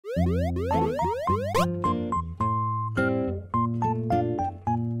Hey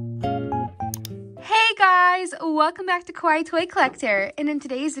guys, welcome back to Kawaii Toy Collector, and in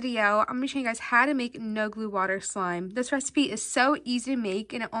today's video I'm going to show you guys how to make no glue water slime. This recipe is so easy to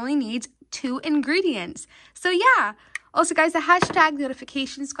make and it only needs 2 ingredients. So yeah, also guys, the hashtag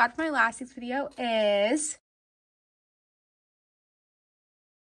notification squad for my last week's video is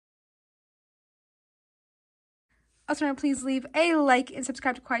also, please leave a like and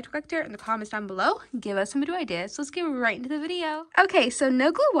subscribe to Kawaii Toy Collector in the comments down below. Give us some video ideas. So let's get right into the video. Okay, so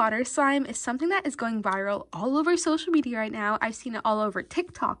no glue water slime is something that is going viral all over social media right now. I've seen it all over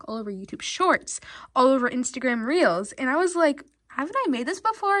TikTok, all over YouTube Shorts, all over Instagram Reels, and I was like, haven't I made this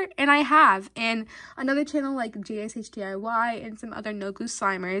before? And I have. And another channel like JSHDIY and some other no glue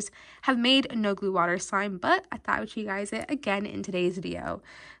slimers have made no glue water slime, but I thought I would show you guys it again in today's video.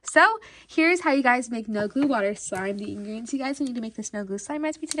 So here's how you guys make no glue water slime. The ingredients you guys need to make this no glue slime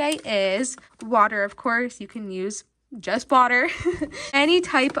recipe today is water, of course. You can use just water. Any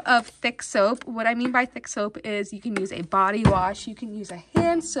type of thick soap. What I mean by thick soap is you can use a body wash, you can use a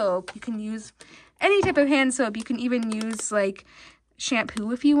hand soap, you can use any type of hand soap. You can even use like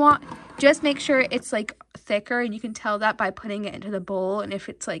shampoo if you want. Just make sure it's like thicker, and you can tell that by putting it into the bowl. And if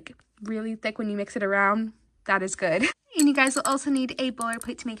it's like really thick when you mix it around, that is good. And you guys will also need a bowler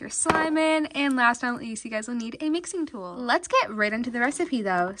plate to make your slime in. And last but not least, you guys will need a mixing tool. Let's get right into the recipe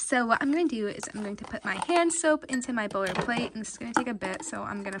though. So what I'm going to do is I'm going to put my hand soap into my bowler plate, and this is going to take a bit. So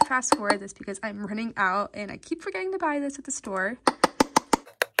I'm going to fast forward this because I'm running out and I keep forgetting to buy this at the store.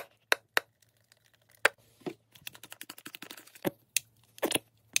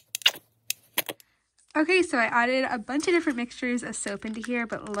 Okay, so I added a bunch of different mixtures of soap into here,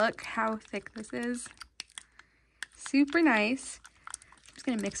 but look how thick this is. Super nice. I'm just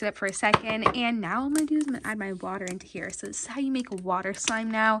going to mix it up for a second, and now what I'm going to do is I'm going to add my water into here. So this is how you make a water slime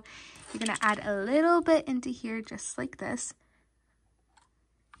now. You're going to add a little bit into here, just like this.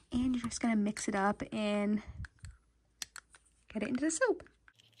 And you're just going to mix it up and get it into the soap.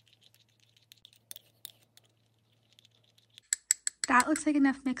 That looks like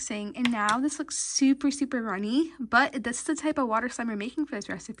enough mixing, and now this looks super runny, but this is the type of water slime we're making for this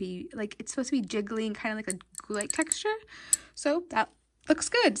recipe. Like, it's supposed to be jiggly and kind of like a glue-like texture, so that looks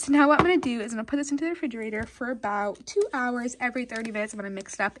good. So now what I'm going to do is I'm going to put this into the refrigerator for about 2 hours. Every 30 minutes I'm going to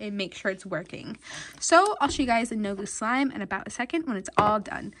mix it up and make sure it's working. So I'll show you guys the no glue slime in about a second when it's all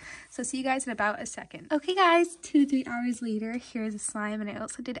done. So see you guys in about a second. Okay guys, 2 to 3 hours later, here's the slime, and I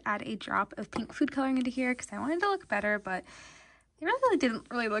also did add a drop of pink food coloring into here because I wanted it to look better, but it really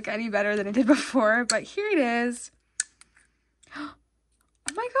didn't look any better than it did before, but here it is. Oh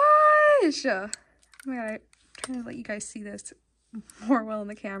my gosh! Oh my god, I'm trying to let you guys see this more well in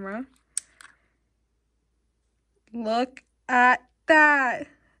the camera. Look at that!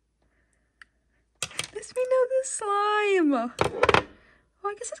 This made no glue slime!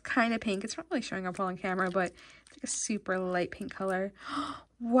 Well, I guess it's kind of pink. It's not really showing up well on camera, but it's like a super light pink color.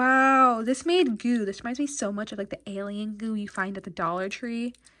 Wow, this made goo. This reminds me so much of like the alien goo you find at the Dollar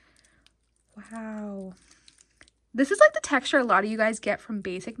Tree. Wow. This is like the texture a lot of you guys get from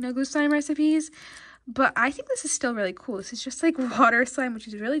basic no glue slime recipes, but I think this is still really cool. This is just like water slime, which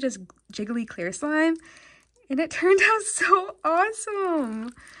is really just jiggly clear slime, and it turned out so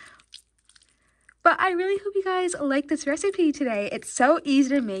awesome. But I really hope you guys like this recipe today. It's so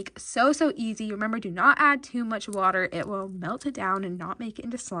easy to make, so easy. Remember, do not add too much water. It will melt it down and not make it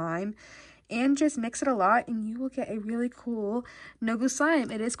into slime. And just mix it a lot and you will get a really cool no glue slime.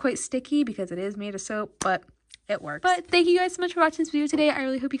 It is quite sticky because it is made of soap, but it works. But thank you guys so much for watching this video today. I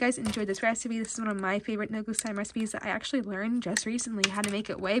really hope you guys enjoyed this recipe. This is one of my favorite no glue slime recipes that I actually learned just recently how to make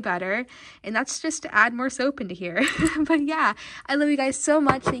it way better, and that's just to add more soap into here. But yeah, I love you guys so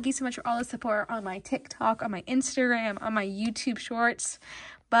much. Thank you so much for all the support on my TikTok, on my Instagram, on my YouTube Shorts.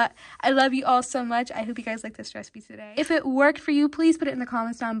 But I love you all so much. I hope you guys like this recipe today. If it worked for you, please put it in the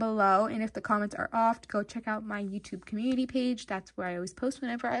comments down below. And if the comments are off, go check out my YouTube community page. That's where I always post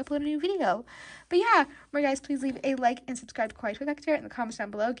whenever I upload a new video. But yeah, remember guys, please leave a like and subscribe to Kawaii Toy Collector in the comments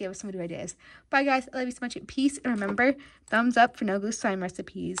down below. Give us some video ideas. Bye guys. I love you so much. Peace. And remember, thumbs up for no glue slime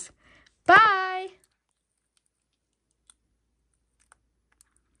recipes. Bye.